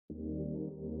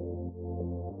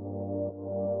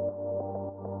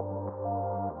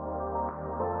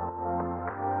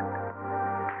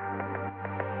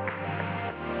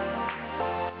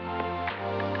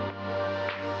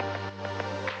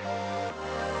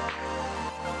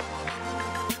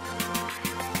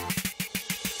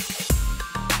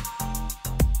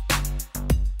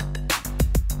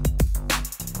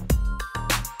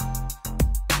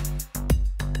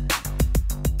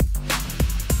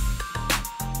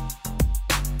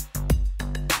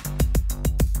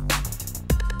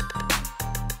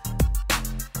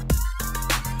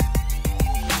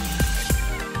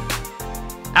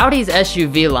Audi's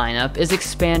SUV lineup is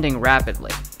expanding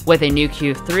rapidly, with a new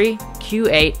Q3,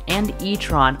 Q8, and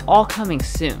e-tron all coming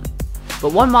soon.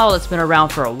 But one model that's been around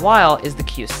for a while is the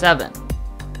Q7.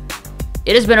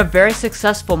 It has been a very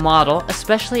successful model,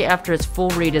 especially after its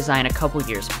full redesign a couple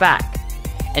years back.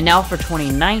 And now for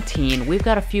 2019, we've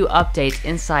got a few updates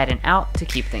inside and out to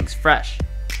keep things fresh.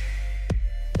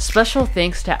 Special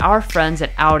thanks to our friends at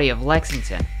Audi of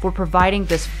Lexington for providing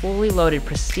this fully loaded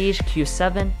Prestige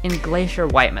Q7 in Glacier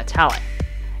White Metallic.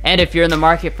 And if you're in the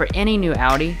market for any new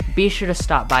Audi, be sure to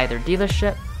stop by their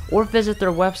dealership or visit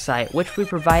their website, which we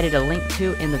provided a link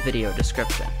to in the video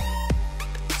description.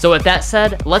 So with that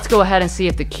said, let's go ahead and see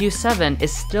if the Q7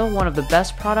 is still one of the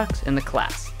best products in the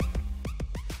class.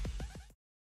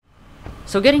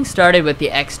 So getting started with the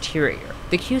exterior,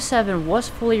 the Q7 was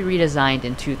fully redesigned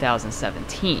in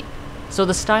 2017, so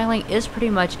the styling is pretty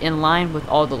much in line with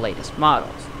all the latest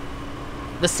models.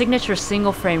 The signature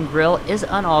single frame grille is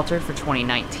unaltered for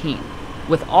 2019,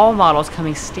 with all models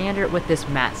coming standard with this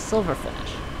matte silver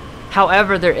finish.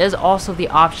 However, there is also the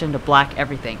option to black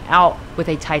everything out with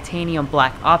a titanium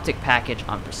black optic package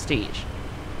on Prestige.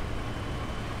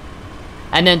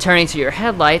 And then turning to your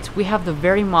headlights, we have the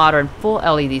very modern full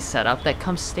LED setup that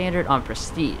comes standard on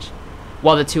Prestige,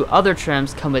 while the two other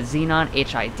trims come with xenon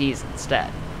HIDs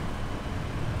instead.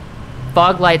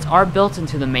 Fog lights are built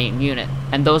into the main unit,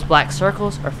 and those black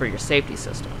circles are for your safety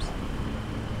systems.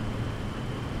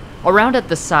 Around at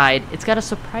the side, it's got a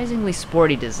surprisingly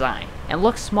sporty design, and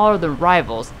looks smaller than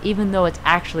rivals even though it's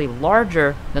actually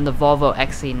larger than the Volvo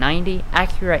XC90,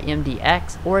 Acura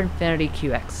MDX, or Infiniti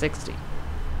QX60.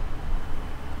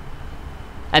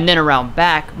 And then around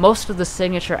back, most of the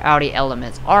signature Audi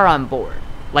elements are on board,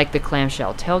 like the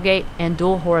clamshell tailgate and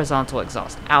dual horizontal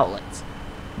exhaust outlets.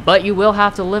 But you will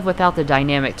have to live without the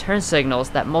dynamic turn signals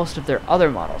that most of their other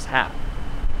models have.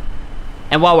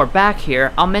 And while we're back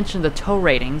here, I'll mention the tow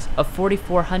ratings of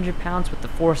 4,400 pounds with the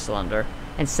 4-cylinder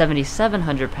and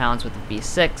 7,700 pounds with the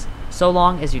V6, so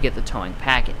long as you get the towing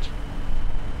package.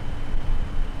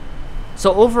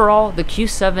 So overall, the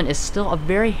Q7 is still a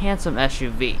very handsome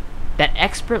SUV that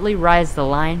expertly rides the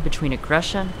line between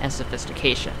aggression and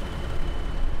sophistication.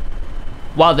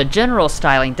 While the general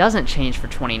styling doesn't change for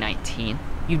 2019,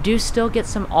 you do still get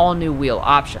some all-new wheel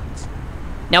options.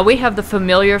 Now we have the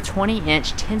familiar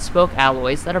 20-inch 10-spoke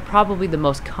alloys that are probably the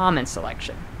most common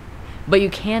selection, but you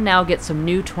can now get some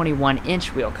new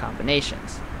 21-inch wheel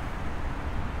combinations.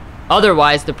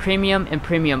 Otherwise, the Premium and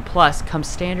Premium Plus come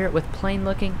standard with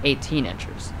plain-looking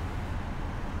 18-inchers.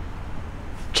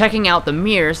 Checking out the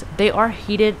mirrors, they are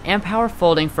heated and power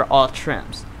folding for all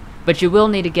trims, but you will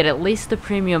need to get at least the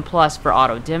Premium Plus for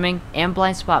auto dimming and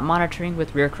blind spot monitoring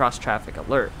with rear cross traffic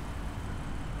alert.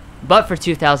 But for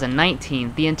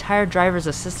 2019, the entire driver's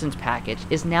assistance package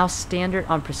is now standard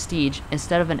on Prestige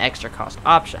instead of an extra cost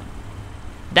option.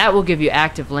 That will give you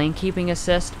active lane keeping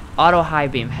assist, auto high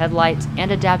beam headlights,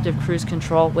 and adaptive cruise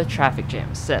control with traffic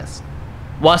jam assist.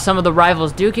 While some of the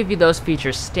rivals do give you those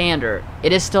features standard,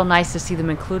 it is still nice to see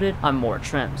them included on more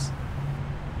trims.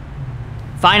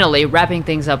 Finally, wrapping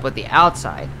things up with the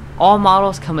outside, all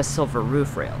models come with silver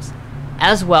roof rails,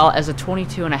 as well as a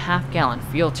 22.5-gallon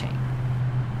fuel tank.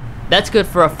 That's good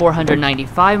for a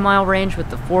 495-mile range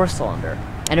with the 4-cylinder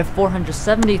and a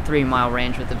 473-mile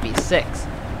range with the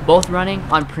V6, both running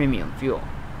on premium fuel.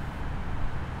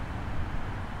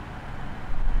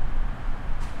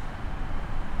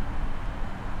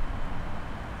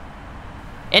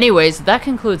 Anyways, that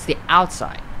concludes the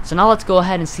outside, so now let's go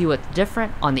ahead and see what's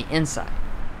different on the inside.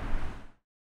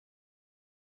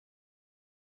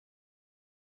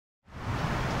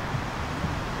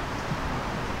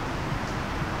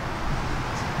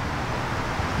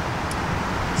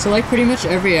 So like pretty much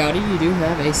every Audi, you do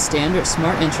have a standard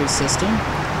smart entry system,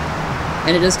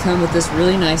 and it does come with this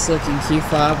really nice looking key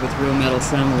fob with real metal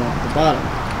trim along the bottom.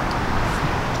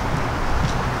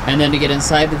 And then to get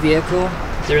inside the vehicle,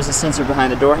 there's a sensor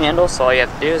behind the door handle, so all you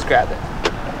have to do is grab it.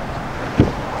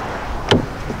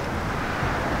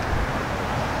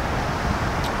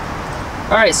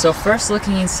 Alright, so first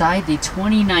looking inside the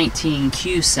 2019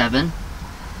 Q7,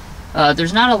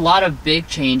 there's not a lot of big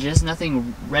changes,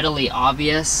 nothing readily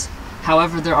obvious.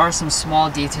 However, there are some small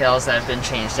details that have been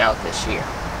changed out this year.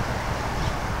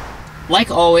 Like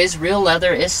always, real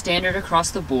leather is standard across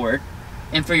the board,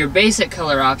 and for your basic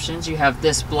color options, you have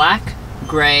this black,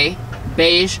 gray,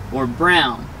 beige, or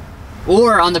brown.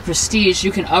 Or on the Prestige,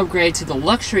 you can upgrade to the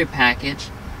luxury package,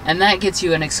 and that gets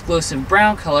you an exclusive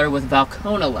brown color with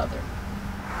Valcona leather.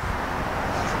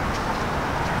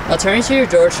 Now turning to your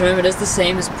door trim, it is the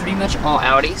same as pretty much all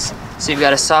Audis. So you've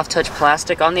got a soft touch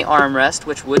plastic on the armrest,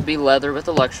 which would be leather with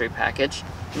the luxury package.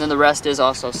 And then the rest is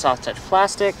also soft touch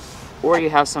plastic, or you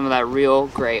have some of that real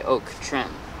gray oak trim.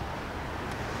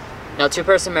 Now,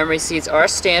 2-person memory seats are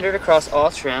standard across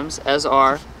all trims, as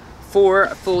are 4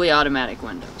 fully automatic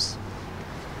windows.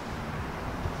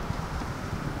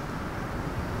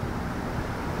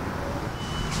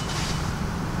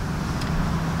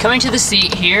 Coming to the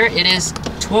seat here, it is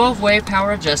 12-way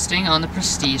power adjusting on the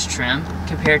Prestige trim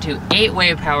compared to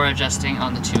 8-way power adjusting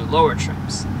on the 2 lower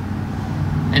trims.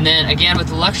 And then again with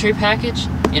the luxury package,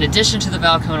 in addition to the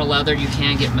Valcona leather, you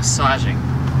can get massaging.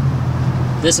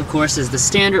 This of course is the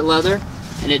standard leather,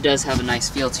 and it does have a nice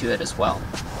feel to it as well.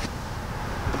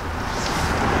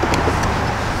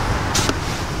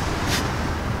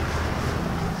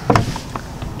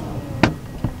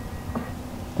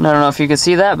 And I don't know if you can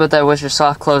see that, but that was your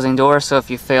soft closing door, so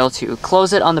if you fail to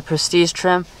close it on the Prestige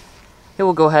trim, it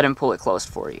will go ahead and pull it closed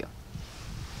for you.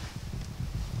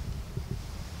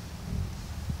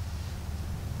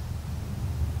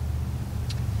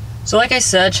 So like I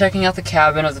said, checking out the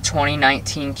cabin of the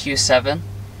 2019 Q7,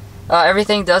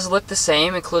 everything does look the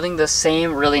same, including the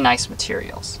same really nice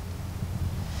materials.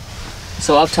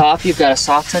 So up top you've got a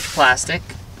soft touch plastic,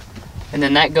 and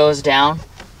then that goes down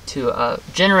to a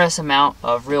generous amount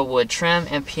of real wood trim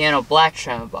and piano black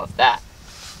trim above that.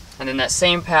 And then that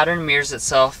same pattern mirrors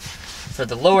itself for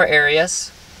the lower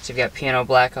areas. So you've got piano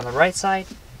black on the right side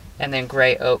and then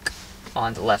gray oak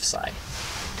on the left side.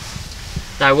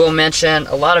 Now I will mention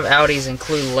a lot of Audis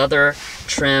include leather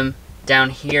trim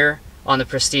down here on the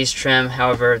Prestige trim.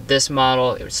 However, this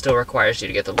model, it still requires you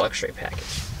to get the luxury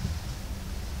package.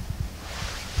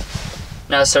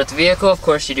 Now to start the vehicle, of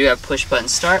course, you do have push button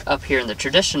start up here in the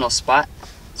traditional spot,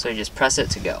 so you just press it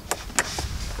to go.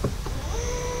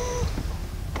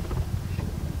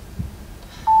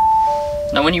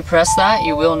 Now when you press that,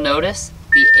 you will notice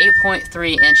the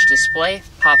 8.3-inch display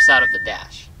pops out of the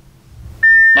dash.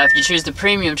 Now if you choose the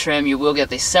premium trim, you will get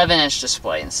the 7-inch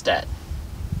display instead.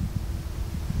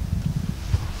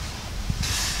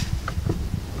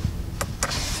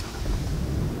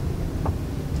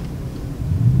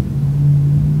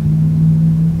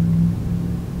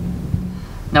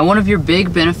 Now one of your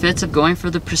big benefits of going for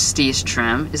the Prestige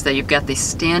trim is that you've got the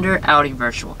standard Audi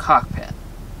virtual cockpit.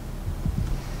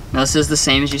 Now this is the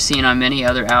same as you've seen on many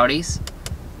other Audis.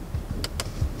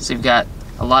 So you've got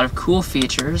a lot of cool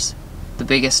features, the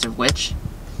biggest of which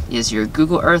is your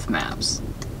Google Earth maps.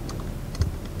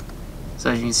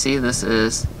 So as you can see, this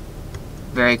is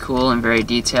very cool and very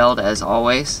detailed as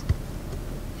always,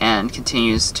 and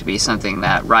continues to be something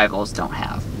that rivals don't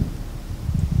have.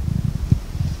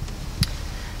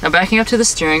 Now backing up to the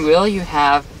steering wheel, you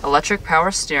have electric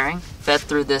power steering fed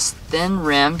through this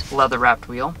thin-rimmed leather-wrapped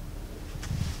wheel.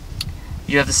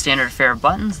 You have the standard fare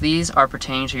buttons. These are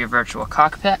pertaining to your virtual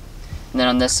cockpit. And then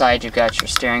on this side you've got your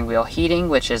steering wheel heating,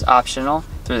 which is optional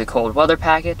through the cold weather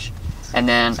package, and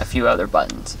then a few other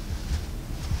buttons.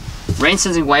 Rain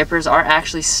sensing wipers are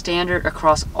actually standard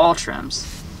across all trims.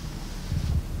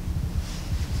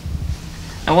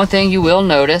 And one thing you will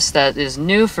notice that is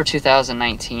new for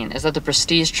 2019 is that the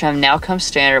Prestige trim now comes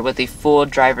standard with the full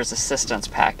driver's assistance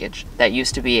package that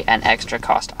used to be an extra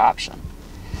cost option.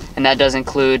 And that does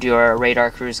include your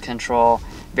radar cruise control,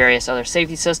 various other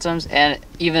safety systems, and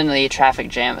even the traffic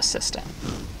jam assistant.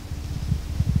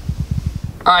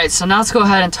 Alright, so now let's go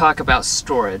ahead and talk about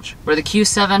storage, where the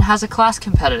Q7 has a class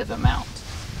competitive amount.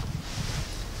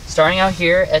 Starting out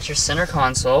here at your center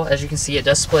console, as you can see, it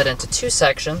does split into 2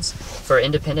 sections for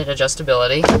independent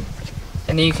adjustability,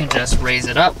 and then you can just raise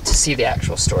it up to see the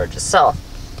actual storage itself.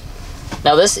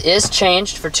 Now this is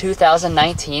changed for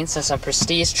 2019, since on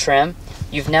Prestige trim,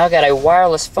 you've now got a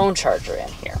wireless phone charger in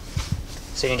here.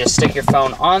 So you can just stick your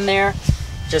phone on there.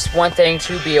 Just one thing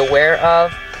to be aware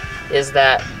of is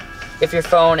that if your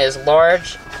phone is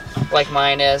large, like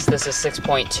mine is, this is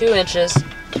 6.2 inches,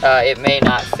 it may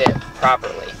not fit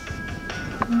properly.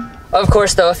 Of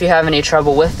course though, if you have any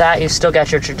trouble with that, you've still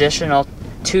got your traditional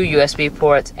 2 USB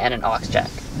ports and an aux jack.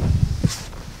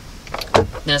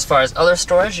 Then as far as other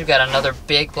storage, you've got another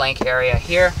big blank area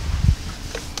here,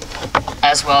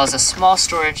 as well as a small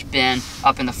storage bin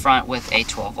up in the front with a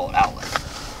 12-volt outlet.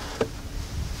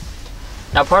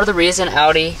 Now part of the reason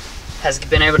Audi has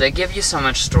been able to give you so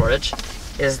much storage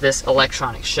is this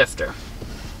electronic shifter.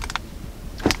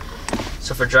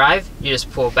 So for drive, you just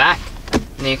pull back, and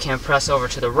then you can press over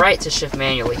to the right to shift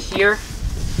manually here,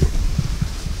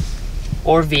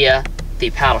 or via the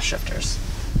paddle shifters.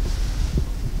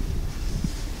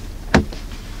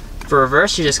 For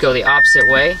reverse, you just go the opposite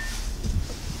way,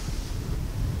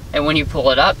 and when you pull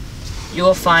it up, you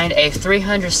will find a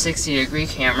 360-degree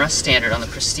camera standard on the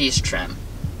Prestige trim.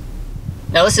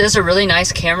 Now this is a really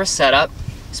nice camera setup,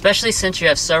 especially since you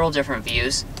have several different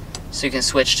views. So you can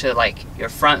switch to like your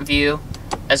front view,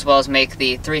 as well as make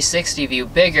the 360 view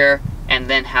bigger and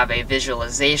then have a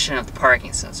visualization of the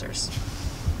parking sensors.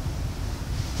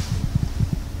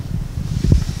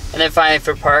 And then finally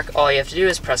for park, all you have to do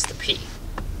is press the P.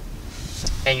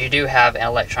 And you do have an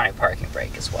electronic parking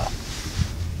brake as well.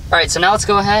 Alright, so now let's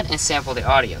go ahead and sample the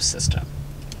audio system.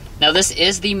 Now this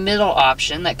is the middle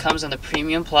option that comes on the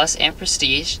Premium Plus and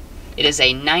Prestige. It is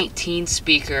a 19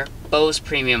 speaker Bose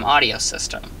Premium audio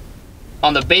system.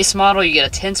 On the base model you get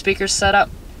a 10 speaker setup,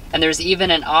 and there's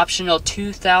even an optional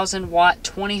 2000 watt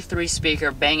 23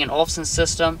 speaker Bang & Olufsen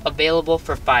system available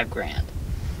for $5,000.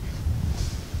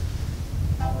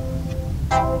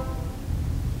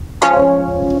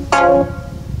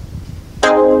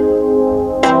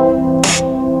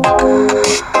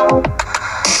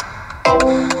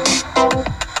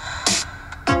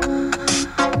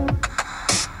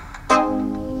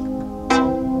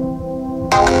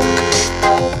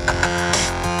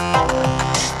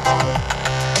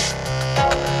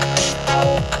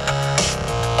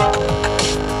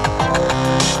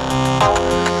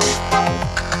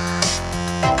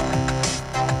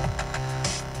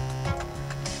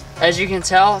 As you can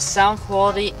tell, sound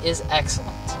quality is excellent.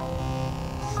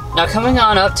 Now coming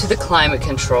on up to the climate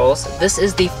controls, this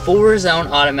is the 4-zone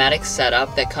automatic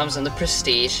setup that comes on the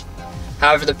Prestige.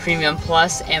 However, the Premium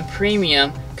Plus and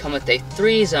Premium come with a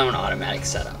 3-zone automatic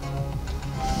setup.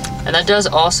 And that does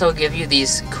also give you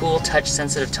these cool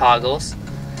touch-sensitive toggles.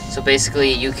 So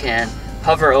basically you can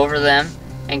hover over them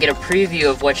and get a preview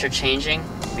of what you're changing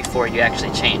before you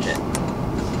actually change it.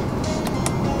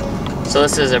 So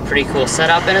this is a pretty cool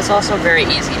setup, and it's also very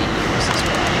easy to use as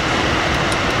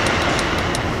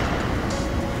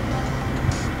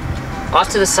well. Off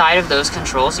to the side of those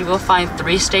controls, you will find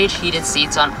 3-stage heated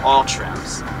seats on all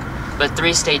trims, but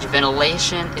 3-stage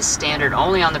ventilation is standard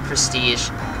only on the Prestige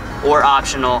or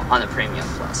optional on the Premium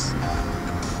Plus.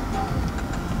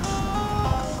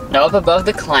 Now up above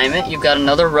the climate, you've got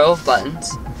another row of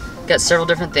buttons. Got several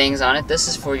different things on it. This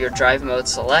is for your drive mode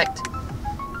select.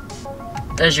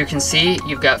 As you can see,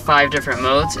 you've got 5 different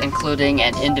modes, including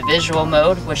an individual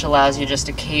mode, which allows you just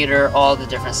to cater all the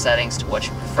different settings to what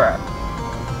you prefer.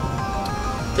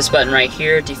 This button right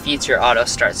here defeats your auto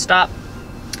start stop.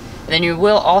 And then you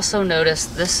will also notice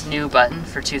this new button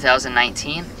for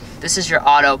 2019. This is your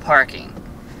auto parking.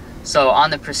 So on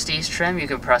the Prestige trim, you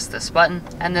can press this button,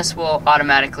 and this will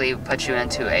automatically put you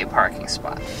into a parking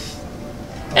spot.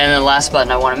 And the last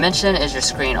button I want to mention is your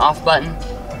screen off button.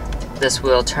 This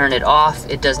will turn it off.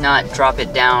 It does not drop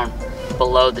it down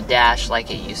below the dash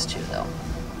like it used to though.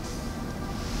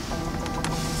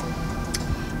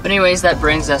 But anyways, that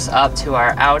brings us up to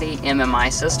our Audi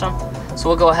MMI system. So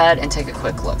we'll go ahead and take a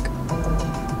quick look.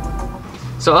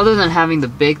 So other than having the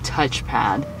big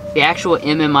touchpad, the actual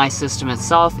MMI system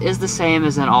itself is the same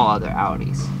as in all other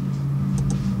Audis.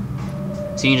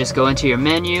 So you can just go into your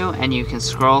menu and you can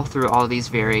scroll through all these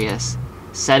various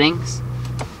settings.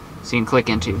 So you can click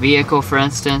into vehicle, for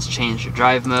instance, change your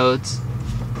drive modes.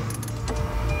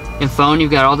 In phone,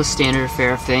 you've got all the standard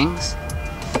fare things,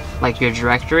 like your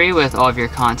directory with all of your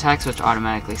contacts, which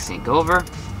automatically sync over.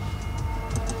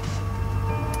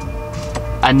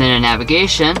 And then in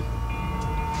navigation,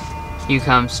 you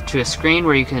come to a screen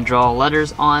where you can draw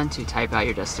letters on to type out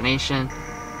your destination. 2,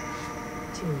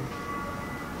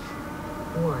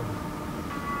 1,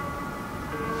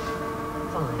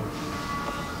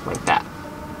 5. Like that.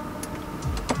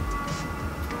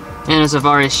 And as I've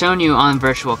already shown you on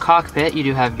Virtual Cockpit, you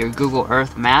do have your Google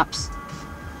Earth Maps.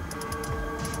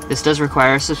 This does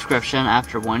require a subscription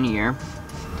after 1 year.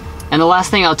 And the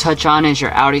last thing I'll touch on is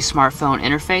your Audi smartphone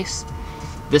interface.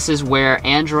 This is where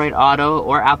Android Auto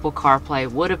or Apple CarPlay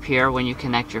would appear when you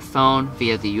connect your phone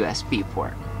via the USB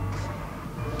port.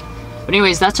 But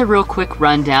anyways, that's a real quick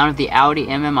rundown of the Audi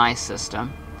MMI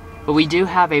system. But we do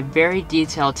have a very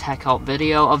detailed tech help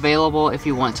video available if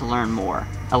you want to learn more.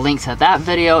 A link to that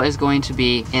video is going to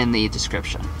be in the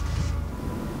description.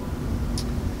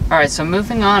 Alright, so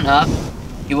moving on up,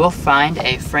 you will find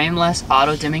a frameless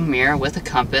auto dimming mirror with a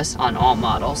compass on all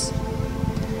models.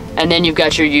 And then you've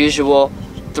got your usual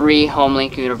 3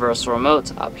 HomeLink universal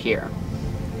remotes up here.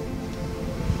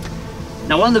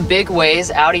 Now one of the big ways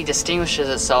Audi distinguishes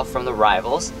itself from the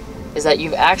rivals is that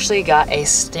you've actually got a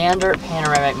standard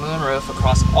panoramic moonroof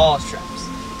across all trims.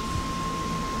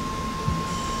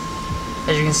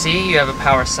 As you can see, you have a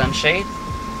power sunshade,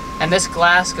 and this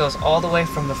glass goes all the way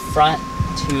from the front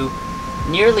to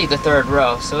nearly the 3rd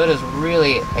row, so it is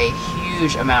really a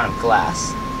huge amount of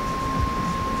glass.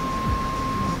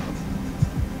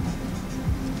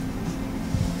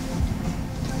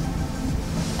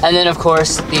 And then of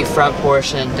course the front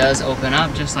portion does open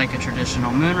up just like a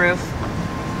traditional moonroof.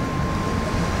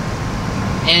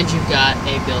 And you've got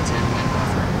a built-in wind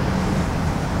buffer.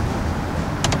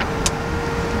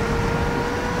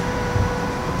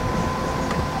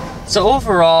 So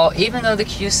overall, even though the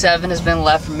Q7 has been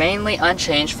left mainly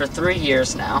unchanged for 3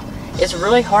 years now, it's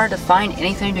really hard to find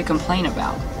anything to complain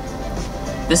about.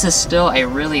 This is still a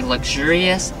really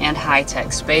luxurious and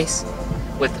high-tech space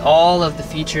with all of the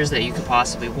features that you could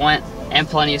possibly want and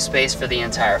plenty of space for the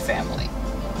entire family.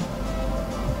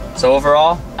 So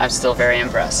overall, I'm still very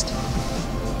impressed.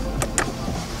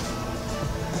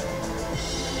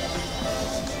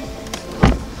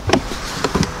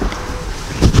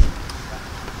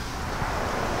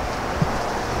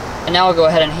 And now I'll go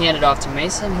ahead and hand it off to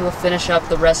Mason, who will finish up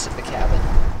the rest of the cabin.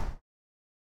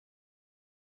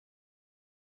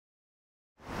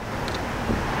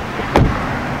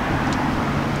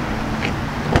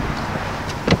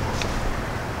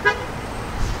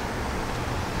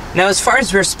 Now, as far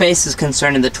as rear space is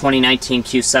concerned in the 2019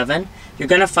 Q7, you're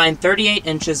going to find 38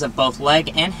 inches of both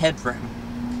leg and headroom.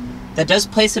 That does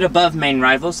place it above main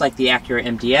rivals like the Acura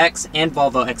MDX and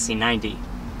Volvo XC90.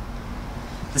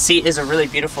 The seat is a really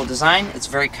beautiful design, it's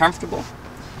very comfortable,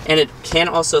 and it can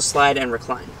also slide and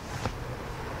recline.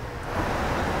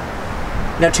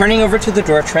 Now turning over to the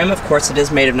door trim, of course it is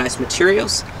made of nice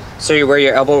materials, so where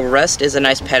your elbow will rest is a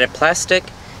nice padded plastic,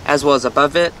 as well as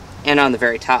above it and on the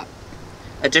very top.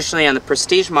 Additionally, on the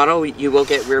Prestige model, you will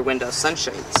get rear window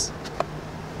sunshades.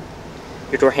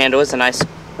 Your door handle is a nice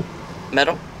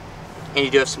metal, and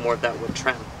you do have some more of that wood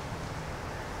trim.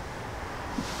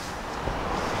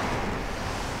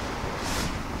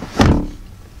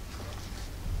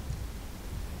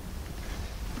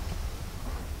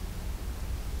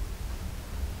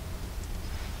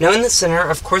 Now in the center,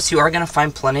 of course, you are going to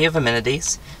find plenty of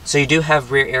amenities. So you do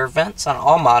have rear air vents on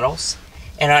all models.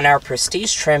 And on our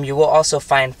Prestige trim, you will also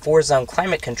find 4-zone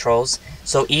climate controls,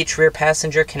 so each rear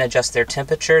passenger can adjust their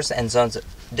temperatures and zones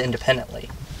independently.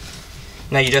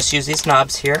 Now you just use these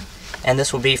knobs here, and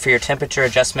this will be for your temperature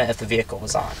adjustment if the vehicle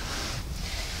is on.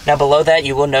 Now below that,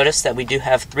 you will notice that we do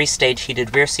have 3-stage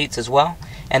heated rear seats as well,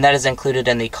 and that is included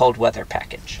in the cold weather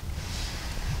package.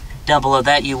 Down below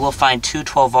that, you will find 2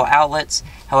 12-volt outlets.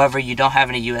 However, you don't have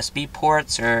any USB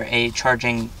ports or a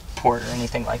charging port or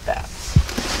anything like that.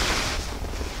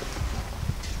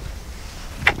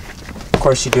 Of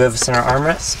course, you do have a center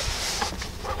armrest.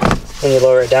 When you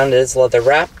lower it down, it is leather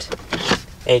wrapped,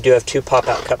 and you do have 2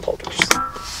 pop-out cup holders.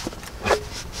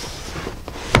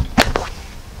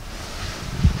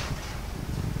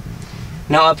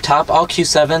 Now up top, all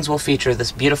Q7s will feature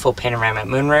this beautiful panoramic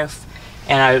moonroof,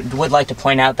 and I would like to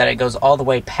point out that it goes all the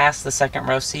way past the second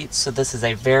row seats, so this is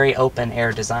a very open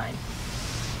air design.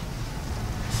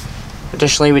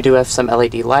 Additionally, we do have some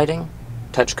LED lighting,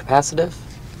 touch capacitive,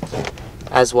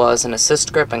 as well as an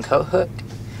assist grip and coat hook,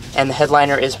 and the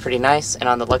headliner is pretty nice, and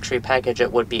on the luxury package it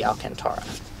would be Alcantara.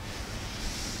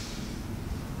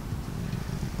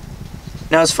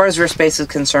 Now as far as rear space is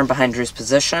concerned behind Drew's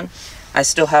position, I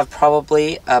still have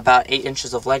probably about 8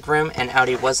 inches of legroom, and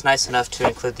Audi was nice enough to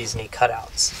include these knee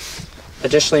cutouts.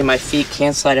 Additionally, my feet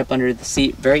can slide up under the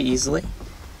seat very easily,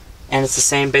 and it's the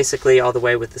same basically all the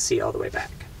way with the seat all the way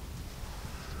back.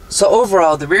 So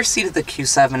overall, the rear seat of the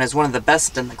Q7 is one of the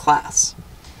best in the class.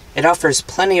 It offers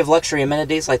plenty of luxury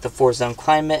amenities like the 4-zone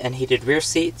climate and heated rear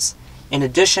seats, in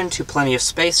addition to plenty of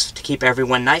space to keep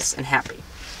everyone nice and happy.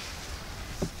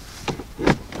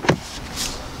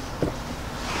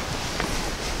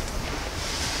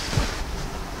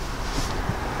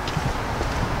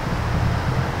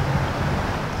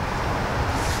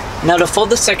 Now to fold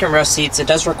the second row seats, it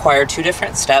does require 2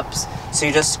 different steps, so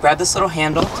you just grab this little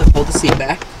handle to pull the seat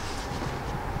back.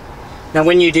 Now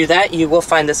when you do that, you will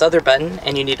find this other button,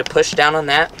 and you need to push down on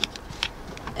that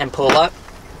and pull up,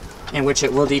 in which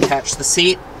it will detach the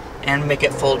seat and make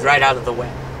it fold right out of the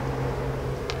way.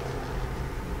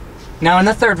 Now in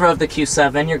the third row of the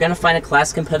Q7, you're going to find a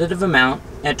class competitive amount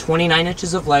at 29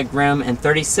 inches of legroom and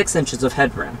 36 inches of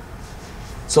headroom.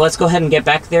 So let's go ahead and get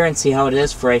back there and see how it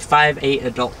is for a 5'8"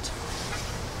 adult.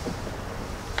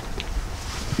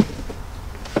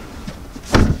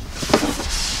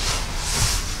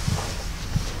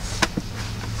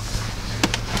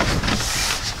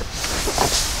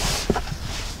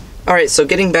 Alright, so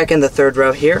getting back in the third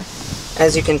row here,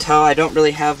 as you can tell, I don't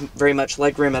really have very much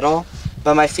legroom at all,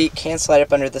 but my feet can slide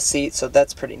up under the seat, so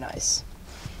that's pretty nice.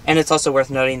 And it's also worth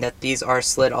noting that these are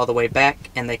slid all the way back,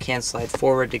 and they can slide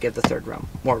forward to give the third row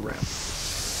more room.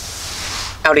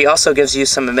 Audi also gives you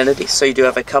some amenities, so you do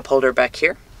have a cup holder back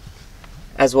here,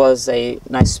 as well as a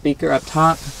nice speaker up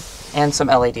top, and some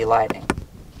LED lighting.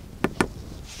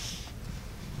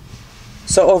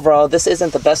 So overall, this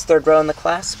isn't the best third row in the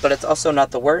class, but it's also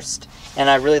not the worst. And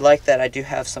I really like that I do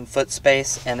have some foot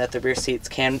space and that the rear seats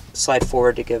can slide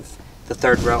forward to give the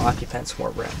third row occupants more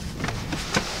room.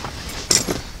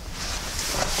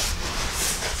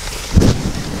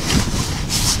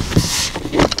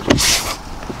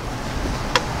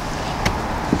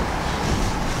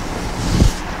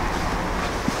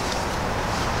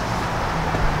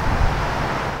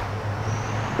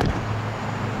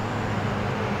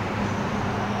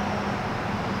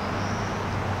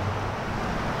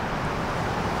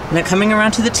 Now coming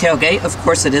around to the tailgate, of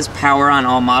course it is power on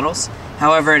all models.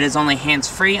 However, it is only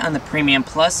hands-free on the Premium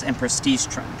Plus and Prestige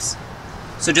trims.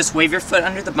 So just wave your foot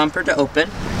under the bumper to open.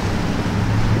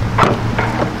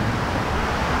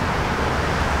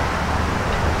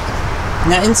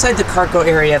 Now inside the cargo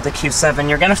area of the Q7,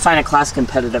 you're going to find a class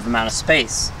competitive amount of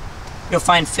space. You'll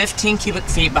find 15 cubic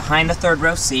feet behind the third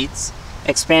row seats,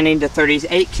 expanding to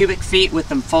 38 cubic feet with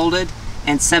them folded,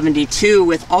 and 72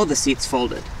 with all the seats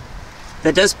folded.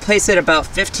 That does place it about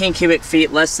 15 cubic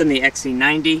feet less than the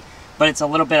XC90, but it's a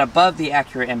little bit above the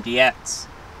Acura MDX.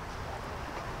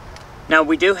 Now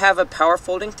we do have a power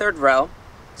folding third row,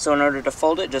 so in order to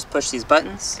fold it, just push these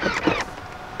buttons.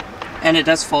 And it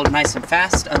does fold nice and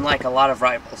fast, unlike a lot of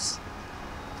rivals.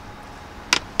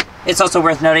 It's also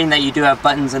worth noting that you do have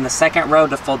buttons in the second row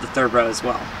to fold the third row as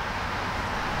well.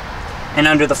 And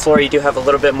under the floor you do have a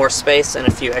little bit more space and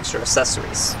a few extra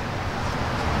accessories.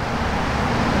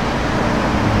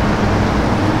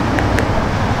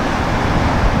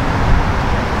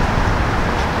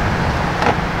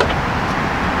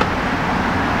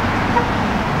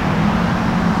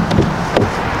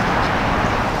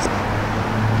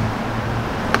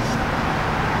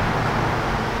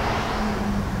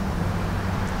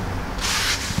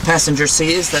 Passenger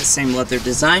seat is that same leather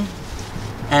design,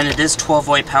 and it is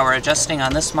 12-way power adjusting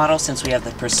on this model since we have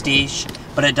the Prestige,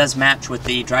 but it does match with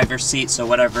the driver's seat, so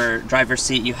whatever driver's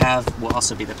seat you have will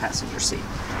also be the passenger seat. In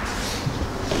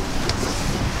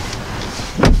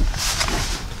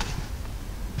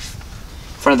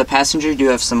front of the passenger you do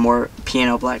have some more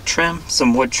piano black trim,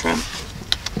 some wood trim,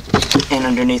 and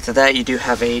underneath of that you do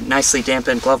have a nicely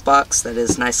dampened glove box that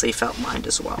is nicely felt lined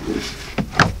as well.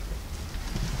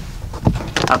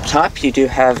 Up top, you do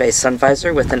have a sun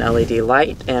visor with an LED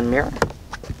light and mirror.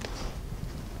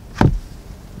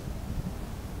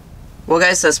 Well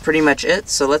guys, that's pretty much it,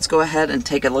 so let's go ahead and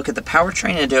take a look at the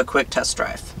powertrain and do a quick test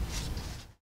drive.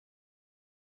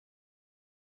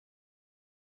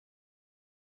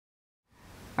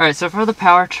 Alright, so for the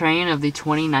powertrain of the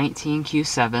 2019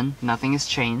 Q7, nothing has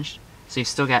changed, so you've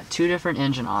still got two different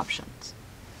engine options.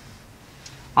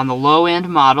 On the low-end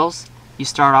models, you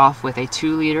start off with a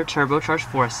 2-liter turbocharged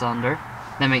 4-cylinder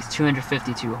that makes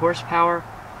 252 horsepower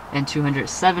and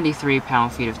 273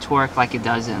 pound-feet of torque like it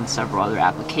does in several other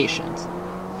applications.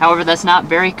 However, that's not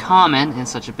very common in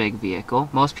such a big vehicle.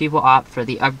 Most people opt for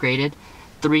the upgraded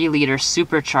 3-liter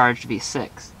supercharged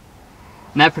V6.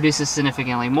 And that produces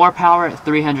significantly more power at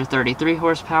 333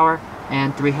 horsepower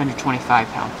and 325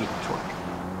 pound-feet of torque.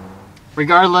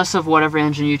 Regardless of whatever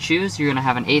engine you choose, you're going to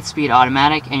have an 8-speed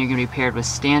automatic and you're going to be paired with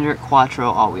standard quattro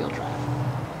all-wheel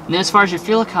drive. And then as far as your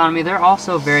fuel economy, they're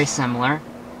also very similar.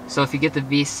 So if you get the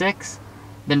V6,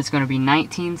 then it's going to be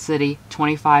 19 city,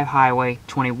 25 highway,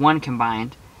 21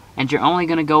 combined, and you're only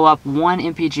going to go up 1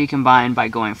 mpg combined by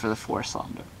going for the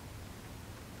 4-cylinder.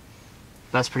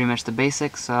 That's pretty much the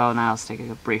basics, so now let's take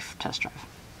a brief test drive.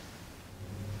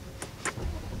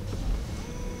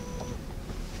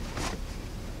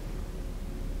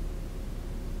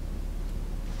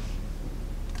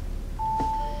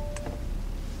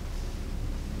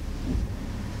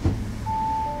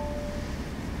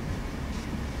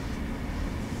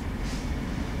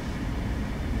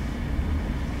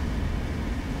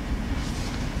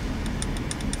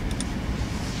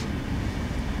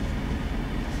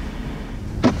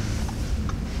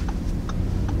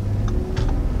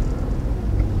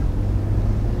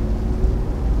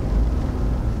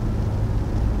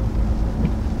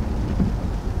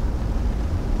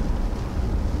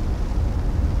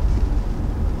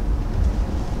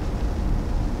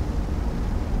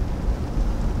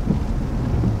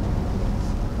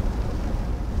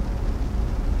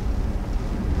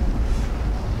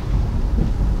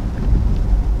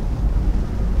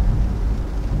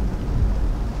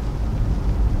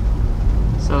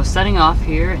 So setting off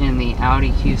here in the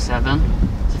Audi Q7,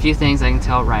 there's a few things I can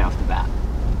tell right off the bat.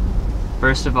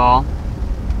 First of all,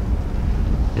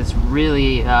 it's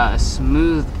really a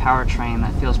smooth powertrain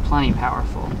that feels plenty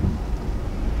powerful.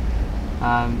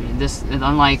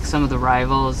 Unlike some of the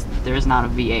rivals, there is not a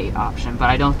V8 option, but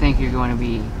I don't think you're going to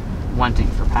be wanting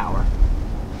for power.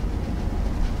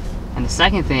 And the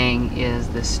second thing is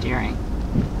the steering.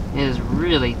 It is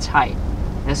really tight.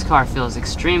 This car feels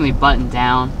extremely buttoned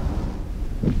down.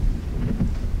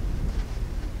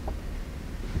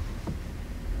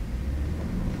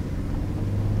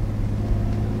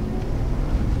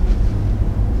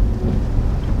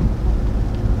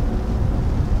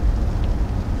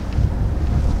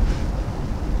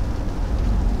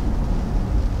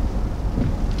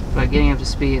 But getting up to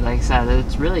speed, like I said,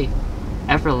 it's really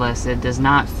effortless. It does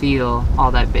not feel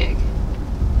all that big.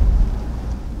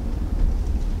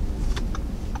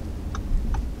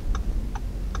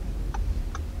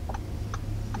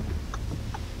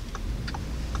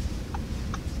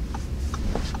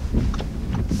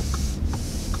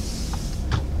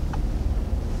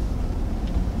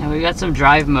 Now we've got some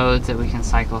drive modes that we can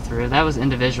cycle through. That was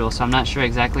individual, so I'm not sure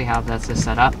exactly how that's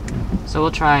set up. So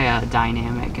we'll try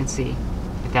dynamic and see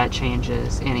if that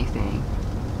changes anything.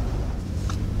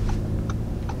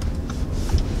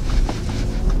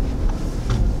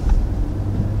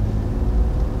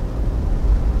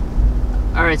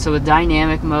 Alright, so with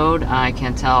dynamic mode, I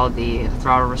can tell the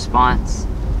throttle response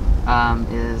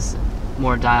is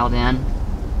more dialed in.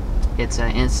 It's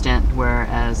an instant,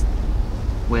 whereas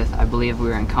with, I believe we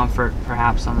were in comfort,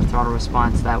 perhaps on the throttle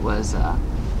response, that was,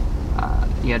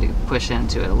 you had to push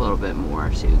into it a little bit more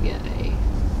to get a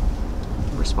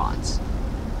response.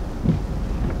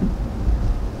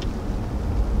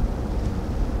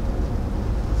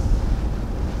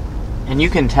 And you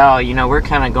can tell, you know, we're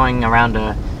kind of going around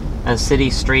a city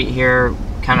street here,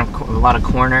 kind of a lot of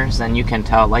corners, and you can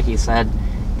tell, like you said,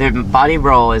 the body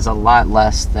roll is a lot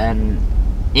less than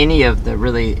any of the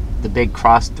big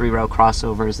three-row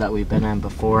crossovers that we've been in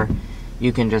before.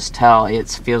 You can just tell it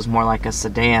feels more like a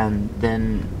sedan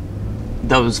than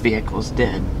those vehicles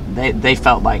did. They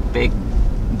felt like big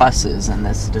buses, and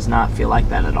this does not feel like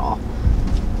that at all.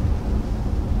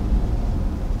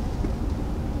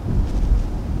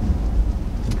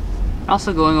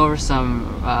 Also going over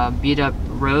some beat up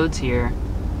roads here,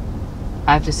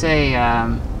 I have to say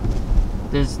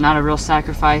there's not a real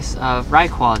sacrifice of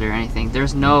ride quality or anything.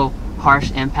 There's no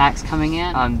harsh impacts coming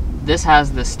in. This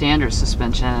has the standard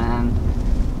suspension, and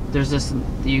there's just,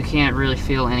 you can't really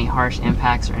feel any harsh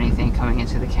impacts or anything coming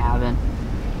into the cabin.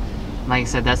 Like I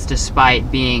said, that's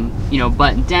despite being, you know,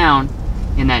 buttoned down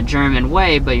in that German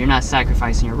way, but you're not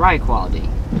sacrificing your ride quality.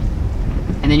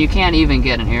 And then you can't even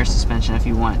get an air suspension if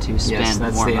you want to spend yes,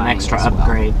 that's more money. An extra as well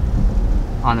upgrade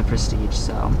on the Prestige.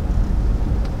 So.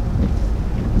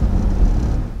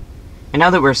 And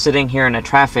now that we're sitting here in a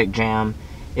traffic jam,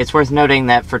 it's worth noting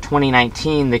that for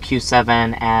 2019, the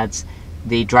Q7 adds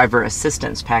the driver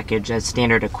assistance package as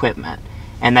standard equipment.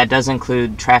 And that does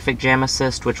include traffic jam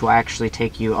assist, which will actually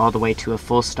take you all the way to a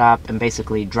full stop and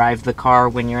basically drive the car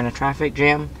when you're in a traffic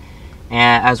jam,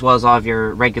 and as well as all of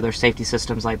your regular safety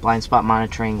systems like blind spot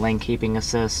monitoring, lane keeping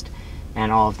assist,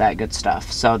 and all of that good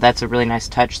stuff. So that's a really nice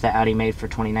touch that Audi made for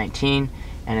 2019,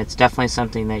 and it's definitely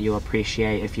something that you'll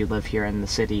appreciate if you live here in the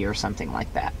city or something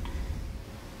like that.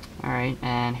 Alright,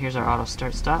 and here's our auto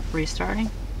start stop restarting.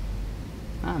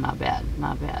 Oh, not bad,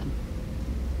 not bad.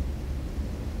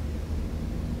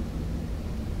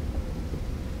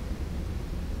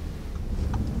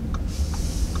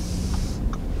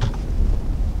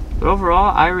 But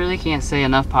overall, I really can't say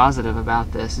enough positive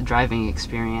about this driving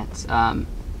experience.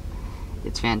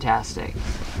 It's fantastic.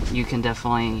 You can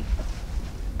definitely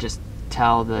just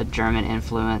tell the German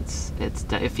influence.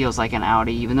 It feels like an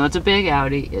Audi, even though it's a big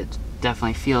Audi. It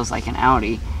definitely feels like an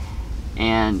Audi,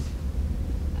 and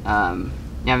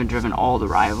you haven't driven all the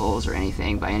rivals or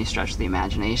anything by any stretch of the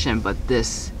imagination, but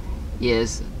this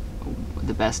is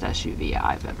the best SUV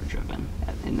I've ever driven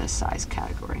in this size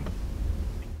category.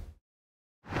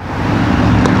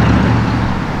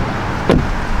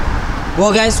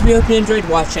 Well guys, we hope you enjoyed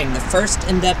watching the first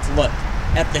in-depth look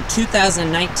at the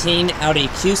 2019 Audi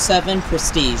Q7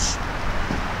 Prestige.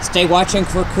 Stay watching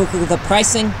for quickly the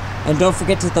pricing, and don't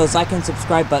forget to hit those like and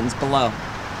subscribe buttons below.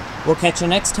 We'll catch you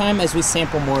next time as we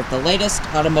sample more of the latest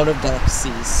automotive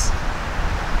delicacies.